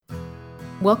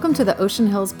Welcome to the Ocean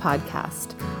Hills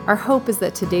Podcast. Our hope is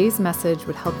that today's message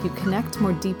would help you connect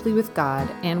more deeply with God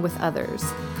and with others.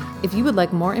 If you would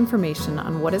like more information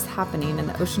on what is happening in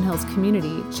the Ocean Hills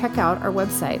community, check out our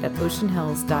website at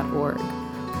oceanhills.org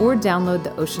or download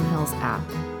the Ocean Hills app.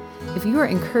 If you are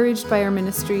encouraged by our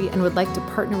ministry and would like to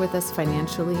partner with us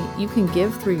financially, you can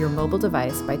give through your mobile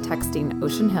device by texting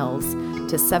Ocean Hills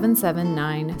to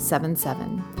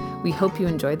 77977. We hope you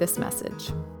enjoy this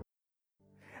message.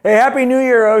 Hey, Happy New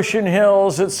Year, Ocean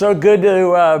Hills. It's so good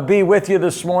to be with you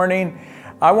this morning.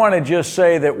 I want to just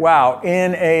say that, wow,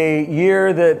 in a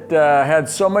year that had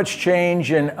so much change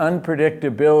and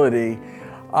unpredictability,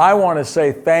 I want to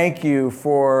say thank you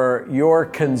for your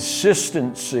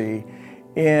consistency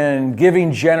in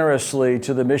giving generously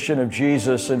to the mission of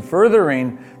Jesus and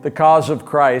furthering the cause of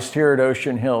Christ here at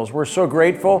Ocean Hills. We're so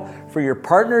grateful for your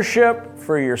partnership,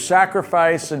 for your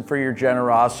sacrifice, and for your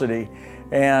generosity.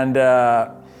 And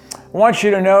I want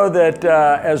you to know that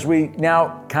as we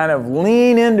now kind of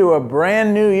lean into a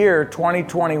brand new year,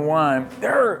 2021,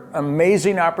 there are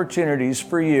amazing opportunities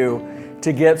for you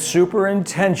to get super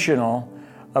intentional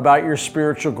about your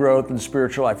spiritual growth and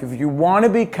spiritual life. If you want to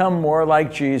become more like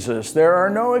Jesus, there are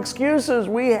no excuses.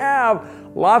 We have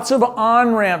lots of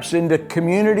on-ramps into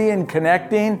community and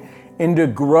connecting, into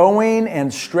growing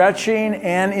and stretching,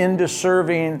 and into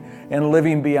serving and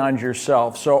living beyond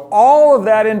yourself. So all of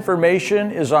that information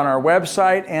is on our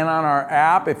website and on our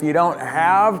app. If you don't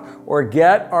have or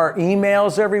get our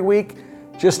emails every week,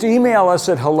 just email us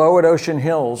at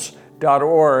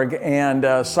hello@oceanhills.org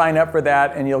and sign up for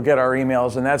that, and you'll get our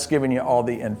emails, and that's giving you all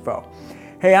the info.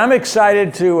 Hey, I'm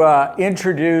excited to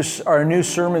introduce our new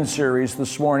sermon series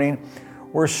this morning.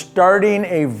 We're starting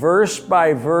a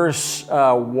verse-by-verse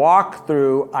walk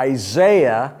through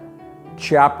Isaiah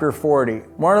chapter 40.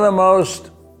 One of the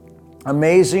most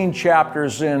amazing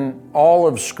chapters in all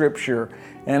of Scripture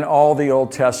and all the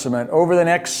Old Testament. Over the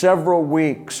next several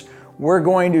weeks, we're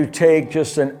going to take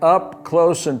just an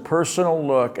up-close and personal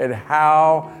look at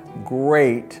how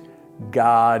great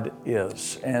God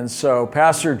is. And so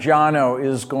Pastor Jono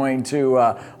is going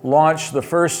to launch the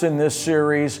first in this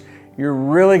series. You're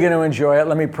really going to enjoy it.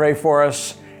 Let me pray for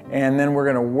us, and then we're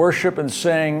going to worship and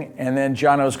sing, and then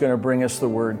Jono's going to bring us the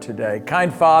word today.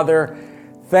 Kind Father,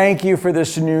 thank you for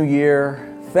this new year.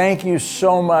 Thank you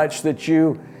so much that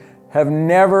you have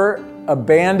never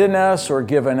abandoned us or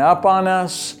given up on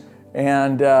us.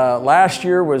 And last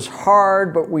year was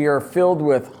hard, but we are filled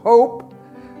with hope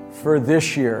for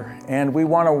this year. And we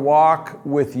want to walk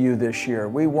with you this year.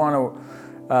 We want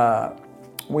to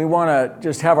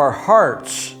just have our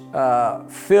hearts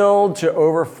filled to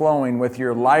overflowing with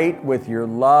your light, with your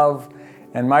love.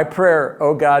 And my prayer,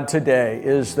 oh God, today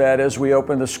is that as we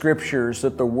open the Scriptures,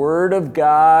 that the Word of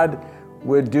God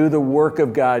would do the work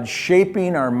of God,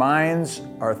 shaping our minds,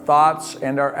 our thoughts,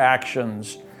 and our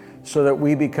actions, so that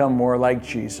we become more like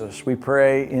Jesus. We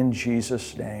pray in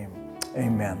Jesus' name.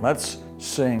 Amen. Let's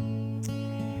sing.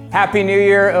 Happy New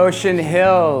Year, Ocean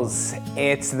Hills.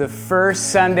 It's the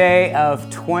first Sunday of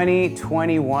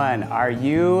 2021. Are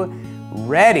you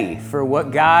ready for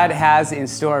what God has in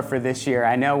store for this year?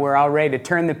 I know we're all ready to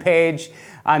turn the page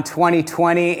on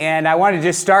 2020, and I want to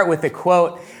just start with a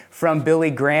quote from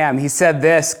Billy Graham. He said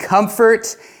this: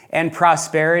 "Comfort and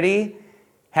prosperity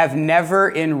have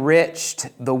never enriched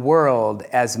the world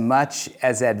as much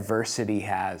as adversity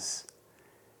has."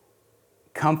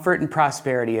 Comfort and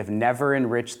prosperity have never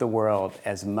enriched the world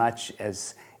as much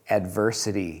as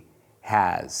adversity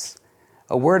has.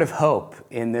 A word of hope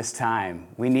in this time.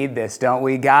 We need this, don't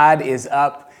we? God is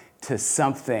up to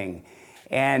something.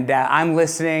 And I'm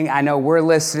listening, I know we're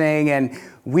listening, and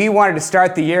we wanted to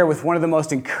start the year with one of the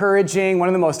most encouraging, one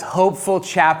of the most hopeful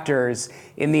chapters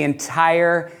in the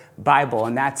entire Bible,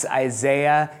 and that's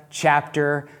Isaiah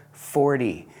chapter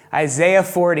 40. Isaiah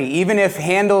 40, even if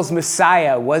Handel's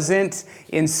Messiah wasn't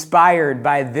inspired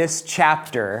by this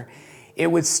chapter, it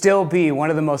would still be one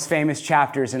of the most famous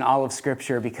chapters in all of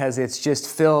Scripture because it's just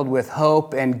filled with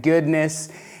hope and goodness.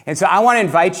 And so I want to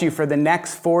invite you for the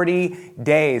next 40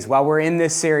 days while we're in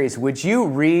this series, would you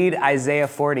read Isaiah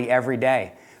 40 every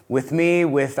day? With me,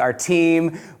 with our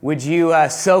team? Would you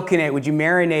soak in it? Would you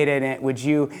marinate in it? Would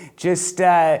you just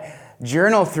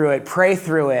journal through it, pray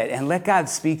through it, and let God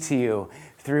speak to you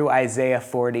through Isaiah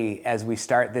 40 as we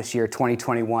start this year,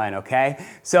 2021, okay?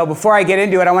 So before I get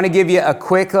into it, I want to give you a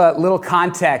quick little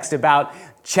context about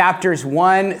chapters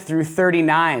 1 through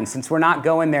 39, since we're not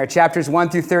going there. Chapters 1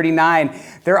 through 39,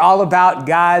 they're all about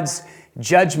God's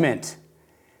judgment.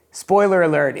 Spoiler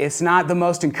alert, it's not the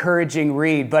most encouraging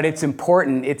read, but it's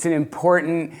important. It's an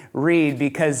important read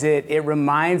because it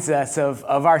reminds us of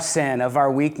our sin, of our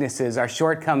weaknesses, our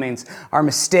shortcomings, our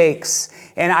mistakes.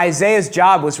 And Isaiah's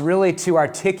job was really to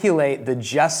articulate the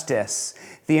justice,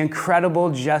 the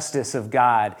incredible justice of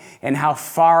God, and how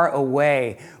far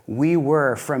away we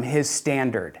were from his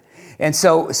standard. And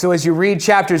so as you read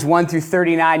chapters 1 through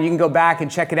 39, you can go back and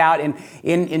check it out.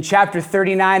 In chapter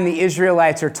 39, the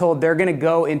Israelites are told they're going to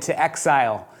go into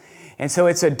exile. And so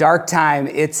it's a dark time.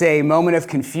 It's a moment of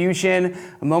confusion,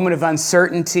 a moment of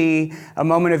uncertainty, a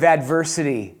moment of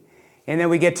adversity. And then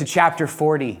we get to chapter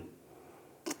 40.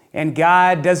 And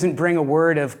God doesn't bring a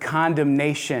word of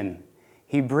condemnation.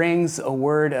 He brings a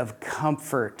word of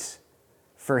comfort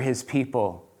for his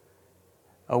people.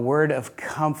 A word of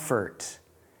comfort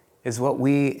is what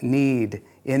we need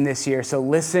in this year. So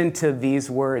listen to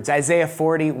these words. Isaiah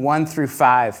 40, 1 through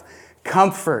 5.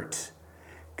 Comfort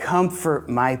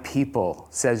my people,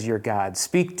 says your God.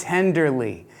 Speak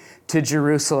tenderly to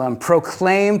Jerusalem.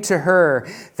 Proclaim to her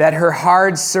that her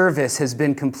hard service has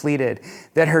been completed,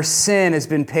 that her sin has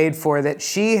been paid for, that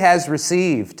she has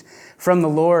received from the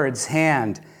Lord's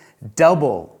hand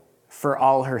double for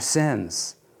all her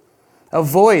sins. A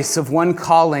voice of one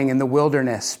calling in the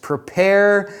wilderness,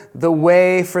 prepare the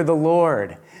way for the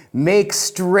Lord. Make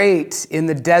straight in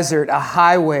the desert a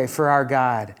highway for our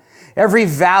God. Every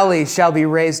valley shall be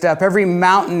raised up, every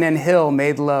mountain and hill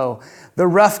made low. The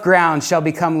rough ground shall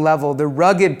become level, the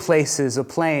rugged places a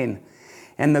plain.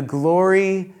 And the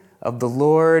glory of the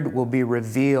Lord will be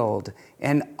revealed,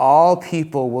 and all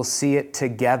people will see it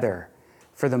together,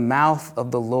 for the mouth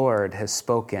of the Lord has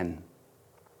spoken.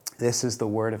 This is the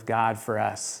word of God for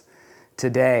us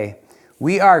today.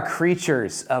 We are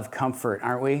creatures of comfort,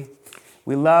 aren't we?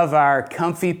 We love our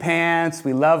comfy pants.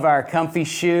 We love our comfy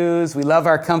shoes. We love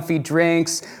our comfy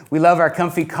drinks. We love our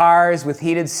comfy cars with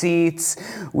heated seats.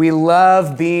 We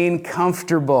love being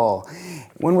comfortable.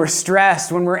 When we're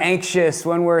stressed, when we're anxious,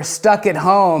 when we're stuck at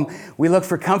home, we look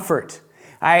for comfort.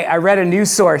 I read a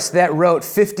news source that wrote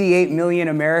 58 million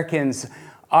Americans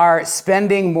are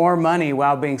spending more money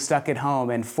while being stuck at home,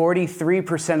 and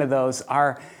 43% of those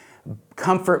are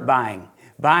comfort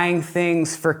buying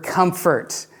things for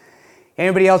comfort.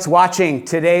 Anybody else watching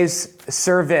today's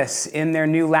service in their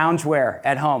new loungewear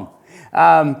at home?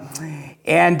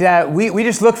 We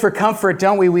just look for comfort,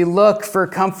 don't we? We look for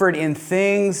comfort in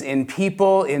things, in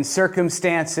people, in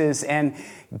circumstances, and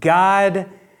God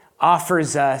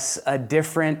offers us a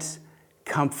different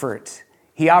comfort.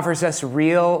 He offers us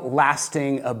real,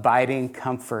 lasting, abiding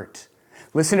comfort.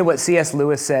 Listen to what C.S.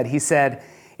 Lewis said. He said,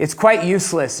 "It's quite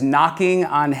useless knocking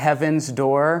on heaven's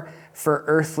door for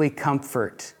earthly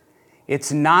comfort.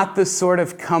 It's not the sort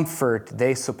of comfort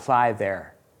they supply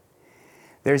there.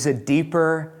 There's a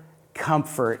deeper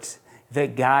comfort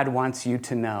that God wants you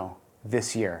to know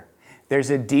this year.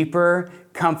 There's a deeper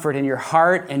comfort in your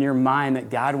heart and your mind that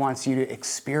God wants you to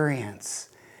experience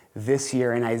this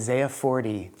year." And Isaiah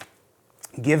 40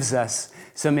 gives us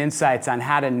some insights on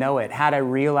how to know it, how to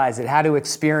realize it, how to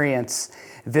experience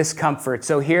this comfort.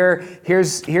 So here's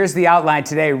the outline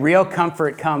today. Real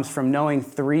comfort comes from knowing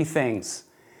three things.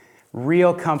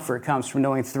 Real comfort comes from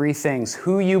knowing three things: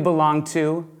 who you belong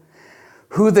to,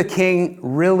 who the King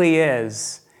really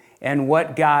is, and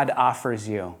what God offers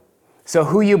you. So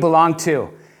who you belong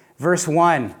to. Verse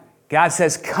 1, God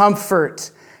says,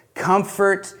 comfort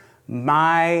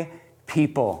my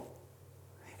people.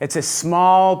 It's a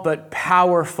small but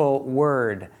powerful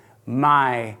word,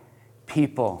 my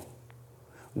people.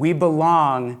 We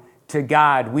belong to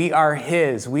God. We are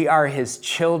His. We are His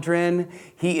children.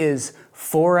 He is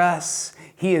for us.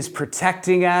 He is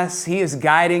protecting us. He is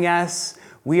guiding us.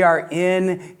 We are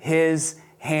in His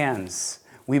hands.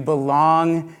 We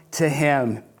belong to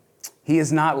Him. He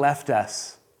has not left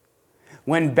us.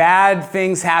 When bad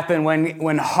things happen,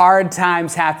 when hard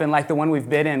times happen, like the one we've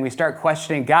been in, we start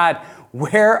questioning, God,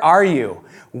 where are you?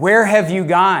 Where have you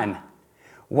gone?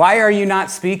 Why are you not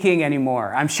speaking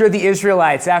anymore? I'm sure the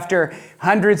Israelites, after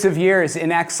hundreds of years in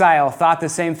exile, thought the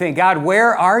same thing. God,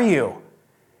 where are you?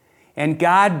 And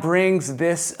God brings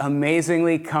this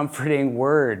amazingly comforting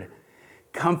word.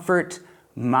 Comfort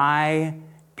my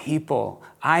people.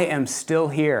 I am still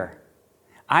here.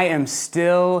 I am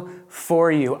still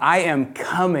for you. I am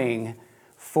coming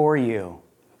for you.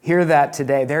 Hear that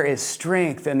today. There is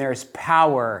strength and there's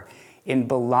power in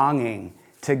belonging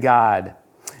to God.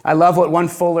 I love what one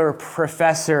Fuller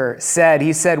professor said.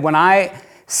 He said, when I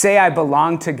say I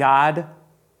belong to God,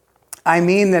 I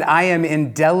mean that I am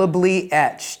indelibly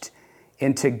etched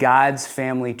into God's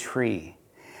family tree.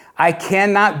 I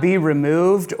cannot be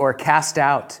removed or cast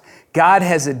out. God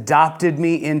has adopted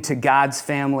me into God's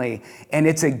family, and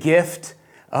it's a gift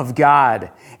of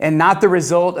God and not the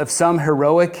result of some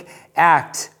heroic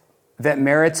act that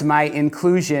merits my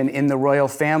inclusion in the royal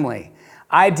family.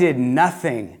 I did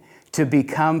nothing to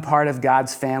become part of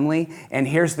God's family, and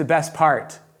here's the best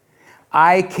part.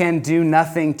 I can do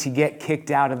nothing to get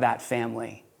kicked out of that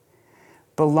family.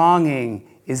 Belonging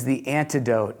is the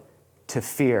antidote to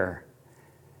fear.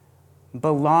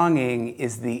 Belonging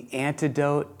is the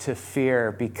antidote to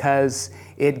fear because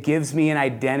it gives me an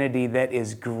identity that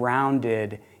is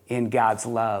grounded in God's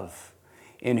love,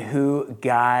 in who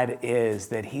God is,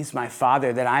 that He's my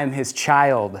Father, that I am His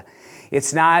child.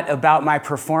 It's not about my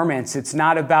performance. It's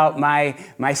not about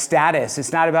my status.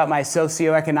 It's not about my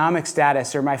socioeconomic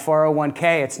status or my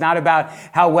 401k. It's not about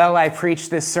how well I preach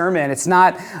this sermon. It's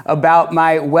not about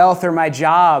my wealth or my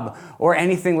job or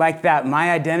anything like that.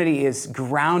 My identity is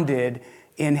grounded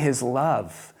in His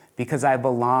love because I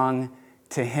belong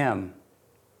to Him.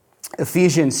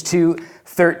 Ephesians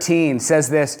 2:13 says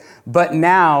this, "But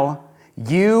now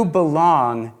you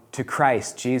belong to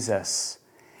Christ Jesus.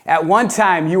 At one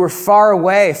time, you were far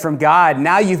away from God.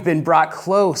 Now you've been brought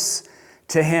close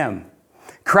to Him.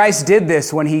 Christ did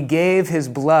this when He gave His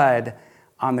blood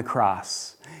on the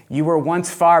cross. You were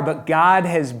once far, but God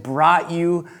has brought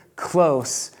you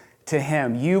close to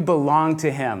Him. You belong to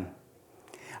Him."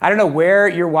 I don't know where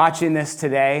you're watching this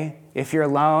today, if you're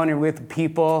alone or with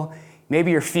people.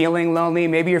 Maybe you're feeling lonely.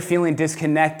 Maybe you're feeling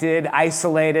disconnected,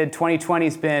 isolated. 2020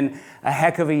 has been a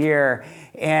heck of a year,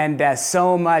 and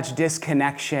so much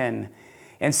disconnection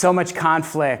and so much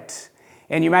conflict.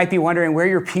 And you might be wondering where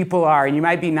your people are, and you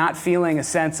might be not feeling a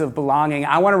sense of belonging.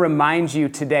 I want to remind you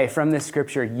today from this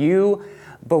scripture, you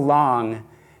belong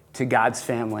to God's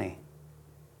family.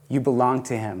 You belong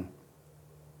to Him.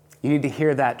 You need to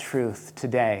hear that truth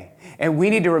today. And we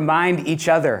need to remind each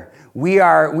other. We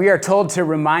are told to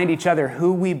remind each other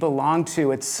who we belong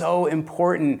to. It's so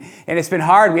important. And it's been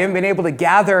hard. We haven't been able to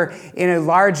gather in a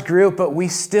large group, but we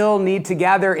still need to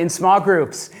gather in small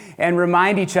groups and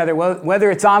remind each other, whether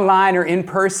it's online or in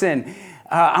person.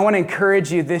 I want to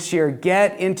encourage you this year,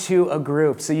 get into a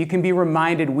group so you can be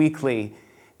reminded weekly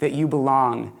that you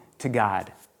belong to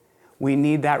God. We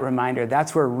need that reminder.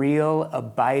 That's where real,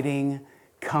 abiding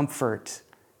comfort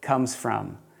comes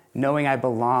from, knowing I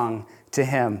belong to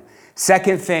Him.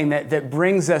 Second thing that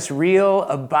brings us real,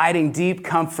 abiding, deep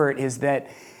comfort is that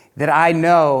I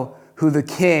know who the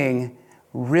King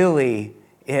really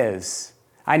is.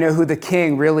 I know who the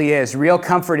King really is. Real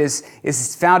comfort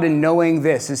is found in knowing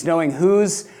this, is knowing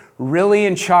who's really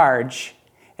in charge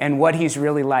and what He's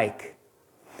really like.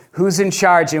 Who's in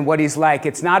charge and what He's like.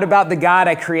 It's not about the God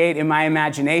I create in my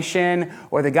imagination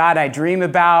or the God I dream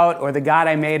about or the God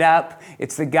I made up.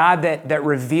 It's the God that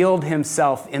revealed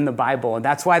Himself in the Bible. And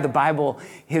that's why the Bible,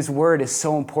 His Word, is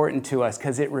so important to us,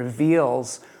 because it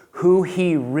reveals who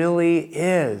He really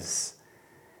is.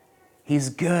 He's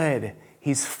good.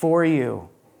 He's for you.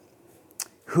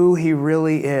 Who He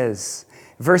really is.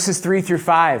 Verses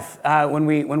 3-5, when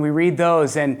we read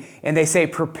those, and they say,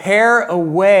 prepare a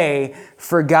way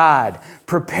for God.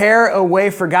 Prepare a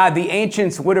way for God. The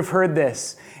ancients would have heard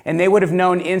this, and they would have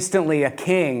known instantly a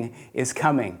king is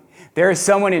coming. There is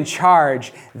someone in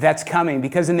charge that's coming,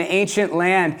 because in the ancient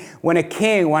land, when a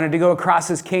king wanted to go across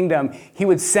his kingdom, he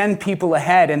would send people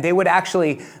ahead, and they would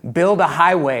actually build a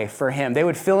highway for him. They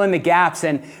would fill in the gaps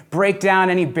and break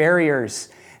down any barriers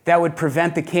that would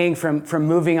prevent the king from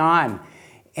moving on.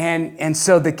 And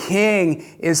so the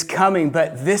king is coming,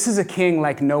 but this is a king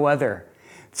like no other.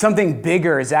 Something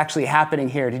bigger is actually happening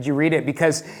here. Did you read it?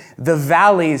 Because the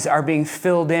valleys are being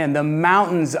filled in. The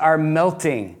mountains are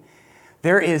melting.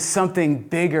 There is something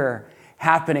bigger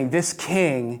happening. This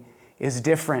king is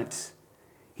different.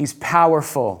 He's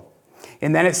powerful.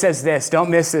 And then it says this, don't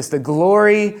miss this, the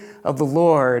glory of the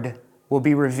Lord will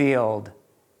be revealed,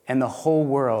 and the whole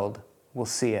world will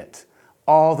see it.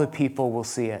 All the people will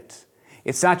see it.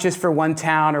 It's not just for one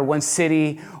town or one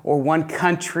city or one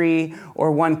country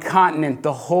or one continent.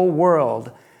 The whole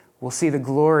world will see the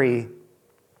glory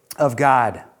of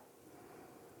God.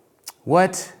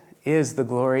 What is the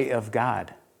glory of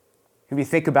God? Maybe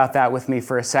think about that with me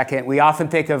for a second. We often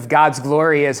think of God's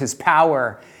glory as His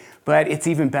power, but it's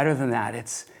even better than that.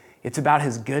 It's about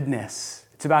His goodness.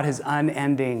 It's about His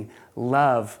unending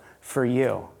love for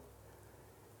you.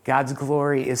 God's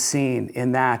glory is seen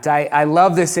in that. I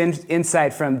love this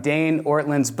insight from Dane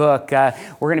Ortland's book. We're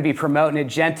going to be promoting it,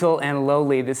 Gentle and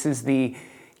Lowly. This is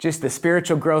just the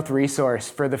spiritual growth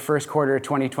resource for the first quarter of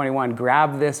 2021.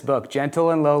 Grab this book, Gentle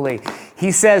and Lowly.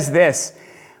 He says this,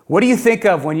 what do you think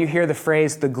of when you hear the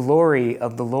phrase, the glory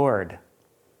of the Lord?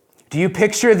 Do you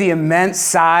picture the immense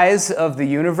size of the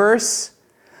universe?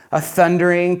 A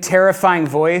thundering, terrifying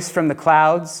voice from the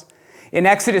clouds? In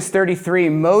Exodus 33,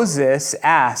 Moses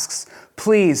asks,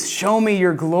 "Please show me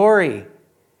your glory."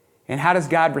 And how does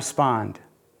God respond?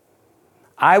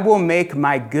 "I will make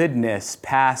my goodness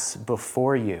pass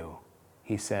before you,"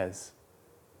 he says.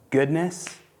 Goodness?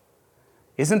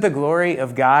 Isn't the glory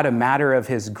of God a matter of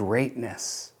his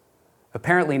greatness?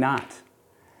 Apparently not.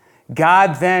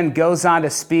 God then goes on to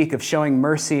speak of showing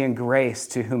mercy and grace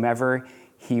to whomever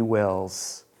he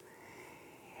wills.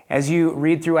 As you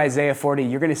read through Isaiah 40,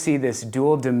 you're going to see this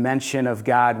dual dimension of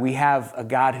God. We have a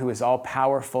God who is all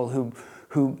powerful,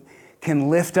 who can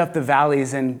lift up the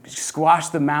valleys and squash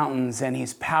the mountains, and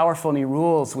he's powerful and he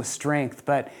rules with strength,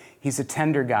 but he's a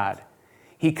tender God.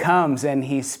 He comes and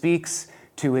he speaks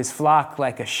to his flock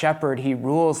like a shepherd. He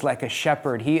rules like a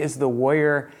shepherd. He is the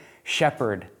warrior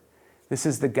shepherd. This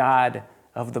is the God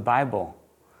of the Bible.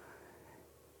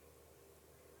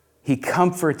 He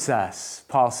comforts us,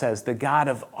 Paul says. The God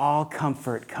of all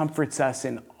comfort comforts us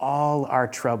in all our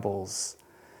troubles.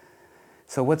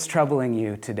 So what's troubling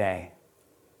you today?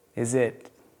 Is it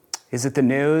the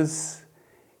news?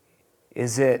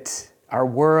 Is it our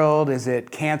world? Is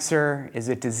it cancer? Is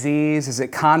it disease? Is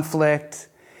it conflict?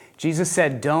 Jesus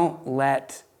said, don't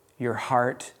let your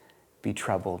heart be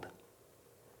troubled.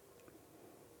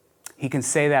 He can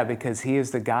say that because he is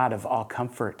the God of all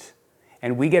comfort.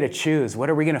 And we get to choose.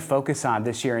 What are we going to focus on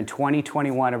this year in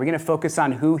 2021? Are we going to focus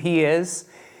on who he is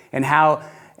and how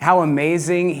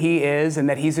amazing he is and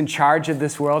that he's in charge of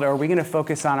this world? Or are we going to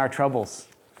focus on our troubles?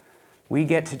 We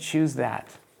get to choose that.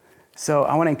 So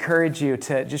I want to encourage you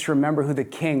to just remember who the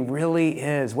King really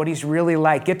is, what he's really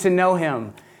like. Get to know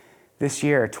him this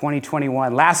year,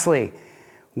 2021. Lastly,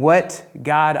 what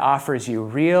God offers you.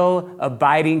 Real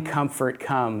abiding comfort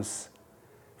comes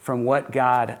from what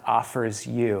God offers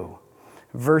you.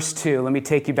 Verse 2, let me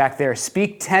take you back there.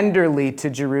 Speak tenderly to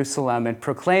Jerusalem and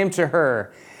proclaim to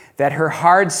her that her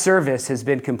hard service has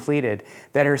been completed,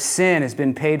 that her sin has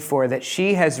been paid for, that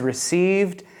she has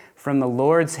received from the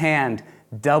Lord's hand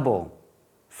double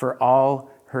for all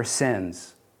her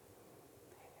sins.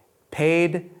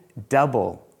 Paid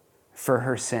double for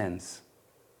her sins.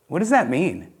 What does that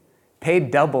mean? Paid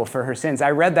double for her sins.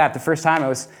 I read that the first time. I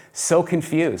was so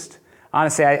confused.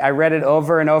 Honestly, I read it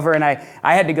over and over, and I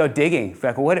had to go digging.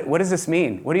 Like, what does this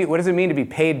mean? What does it mean to be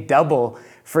paid double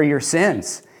for your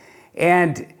sins?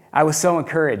 And I was so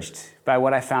encouraged by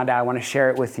what I found out. I want to share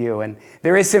it with you. And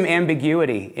there is some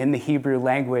ambiguity in the Hebrew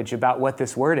language about what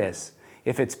this word is,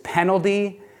 if it's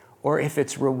penalty or if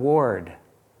it's reward.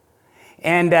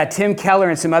 And Tim Keller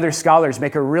and some other scholars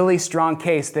make a really strong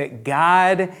case that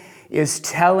God is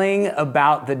telling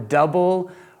about the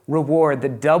double reward, the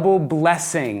double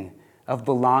blessing of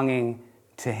belonging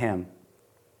to him.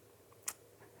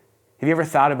 Have you ever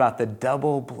thought about the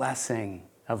double blessing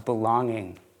of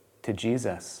belonging to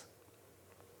Jesus?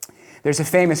 There's a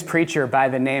famous preacher by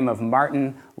the name of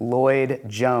Martin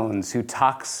Lloyd-Jones who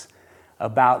talks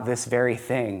about this very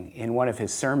thing in one of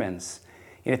his sermons.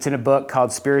 It's in a book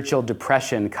called Spiritual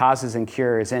Depression, Causes and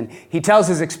Cures. And he tells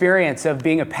his experience of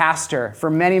being a pastor for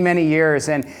many, many years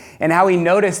and how he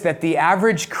noticed that the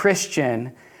average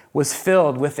Christian was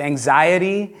filled with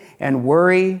anxiety and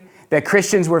worry, that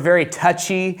Christians were very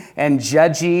touchy and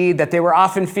judgy, that they were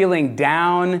often feeling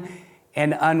down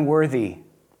and unworthy.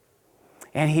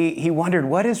 And he wondered,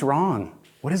 what is wrong?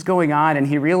 What is going on? And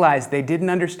he realized they didn't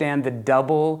understand the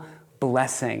double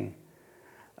blessing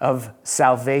of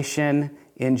salvation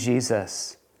in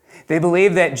Jesus. They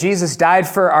believed that Jesus died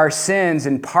for our sins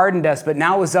and pardoned us, but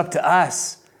now it was up to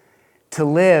us to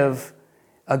live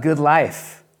a good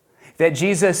life. That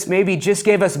Jesus maybe just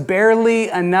gave us barely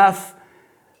enough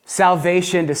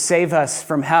salvation to save us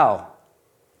from hell,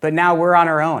 but now we're on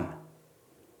our own.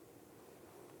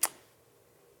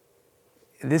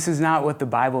 This is not what the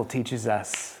Bible teaches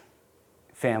us,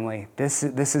 family. This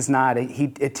is not.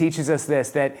 It teaches us this,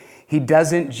 that he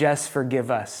doesn't just forgive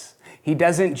us. He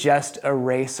doesn't just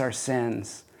erase our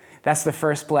sins. That's the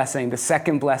first blessing. The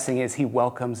second blessing is he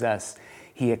welcomes us.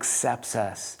 He accepts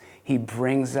us. He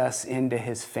brings us into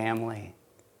his family.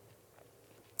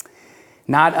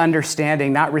 Not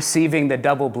understanding, not receiving the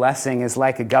double blessing is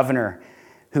like a governor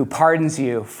who pardons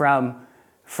you from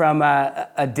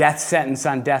a death sentence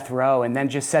on death row and then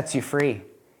just sets you free.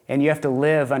 And you have to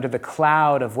live under the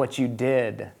cloud of what you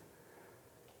did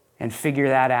and figure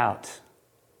that out.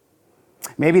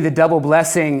 Maybe the double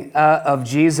blessing of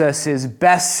Jesus is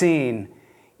best seen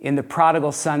in the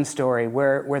prodigal son story,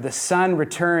 where the son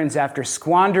returns after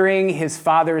squandering his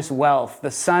father's wealth. The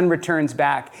son returns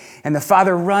back, and the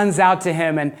father runs out to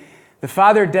him, and the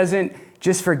father doesn't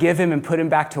just forgive him and put him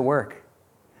back to work.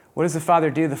 What does the father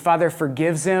do? The father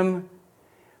forgives him,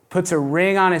 puts a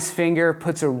ring on his finger,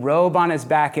 puts a robe on his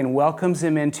back, and welcomes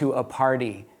him into a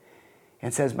party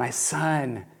and says, my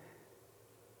son,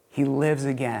 he lives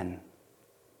again.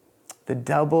 The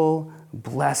double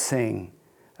blessing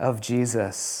of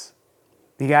Jesus.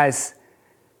 You guys,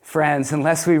 friends,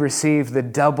 unless we receive the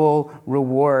double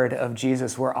reward of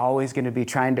Jesus, we're always going to be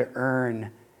trying to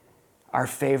earn our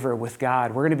favor with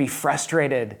God. We're going to be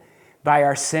frustrated by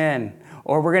our sin,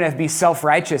 or we're going to be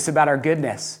self-righteous about our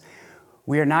goodness.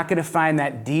 We are not going to find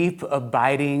that deep,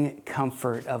 abiding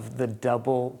comfort of the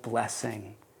double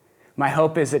blessing. My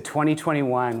hope is that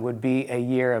 2021 would be a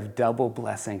year of double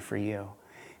blessing for you,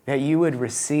 that you would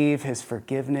receive his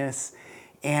forgiveness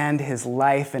and his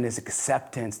life and his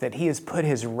acceptance, that he has put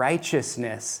his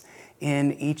righteousness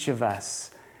in each of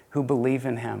us who believe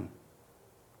in him.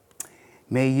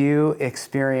 May you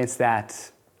experience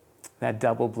that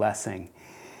double blessing.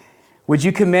 Would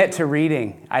you commit to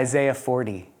reading Isaiah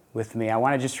 40 with me? I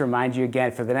want to just remind you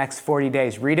again, for the next 40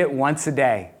 days, read it once a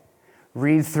day.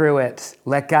 Read through it.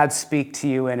 Let God speak to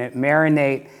you in it.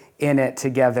 Marinate in it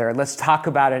together. Let's talk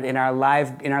about it in our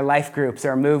life groups,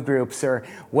 our move groups, or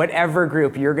whatever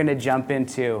group you're going to jump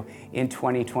into in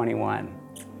 2021.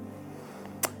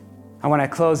 I want to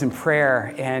close in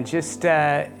prayer, and just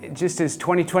as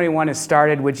 2021 has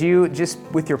started, would you just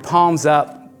with your palms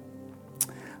up,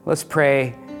 let's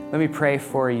pray. Let me pray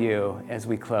for you as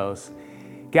we close.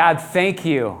 God, thank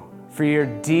you for your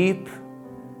deep,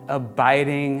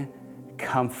 abiding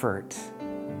comfort.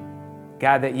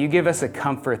 God, that you give us a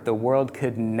comfort the world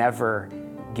could never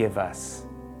give us.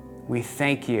 We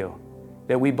thank you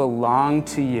that we belong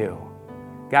to you.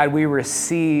 God, we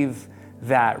receive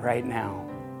that right now.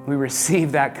 We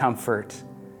receive that comfort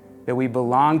that we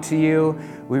belong to you.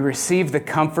 We receive the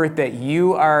comfort that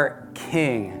you are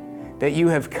king, that you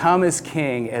have come as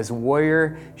king, as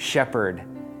warrior shepherd.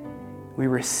 We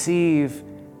receive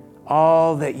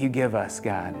all that you give us,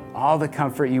 God, all the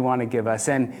comfort you want to give us.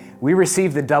 And we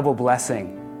receive the double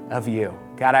blessing of you.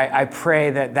 God, I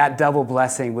pray that double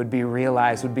blessing would be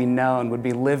realized, would be known, would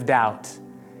be lived out.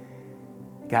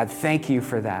 God, thank you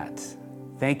for that.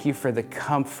 Thank you for the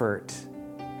comfort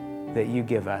that you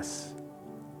give us.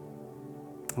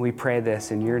 We pray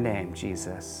this in your name,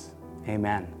 Jesus.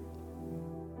 Amen.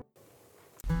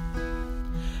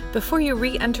 Before you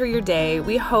re-enter your day,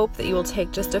 we hope that you will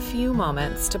take just a few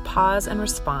moments to pause and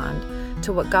respond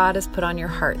to what God has put on your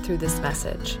heart through this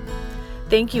message.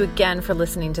 Thank you again for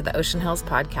listening to the Ocean Hills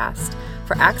podcast.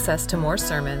 For access to more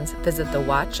sermons, visit the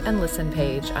Watch and Listen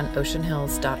page on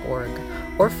oceanhills.org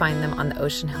or find them on the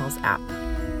Ocean Hills app.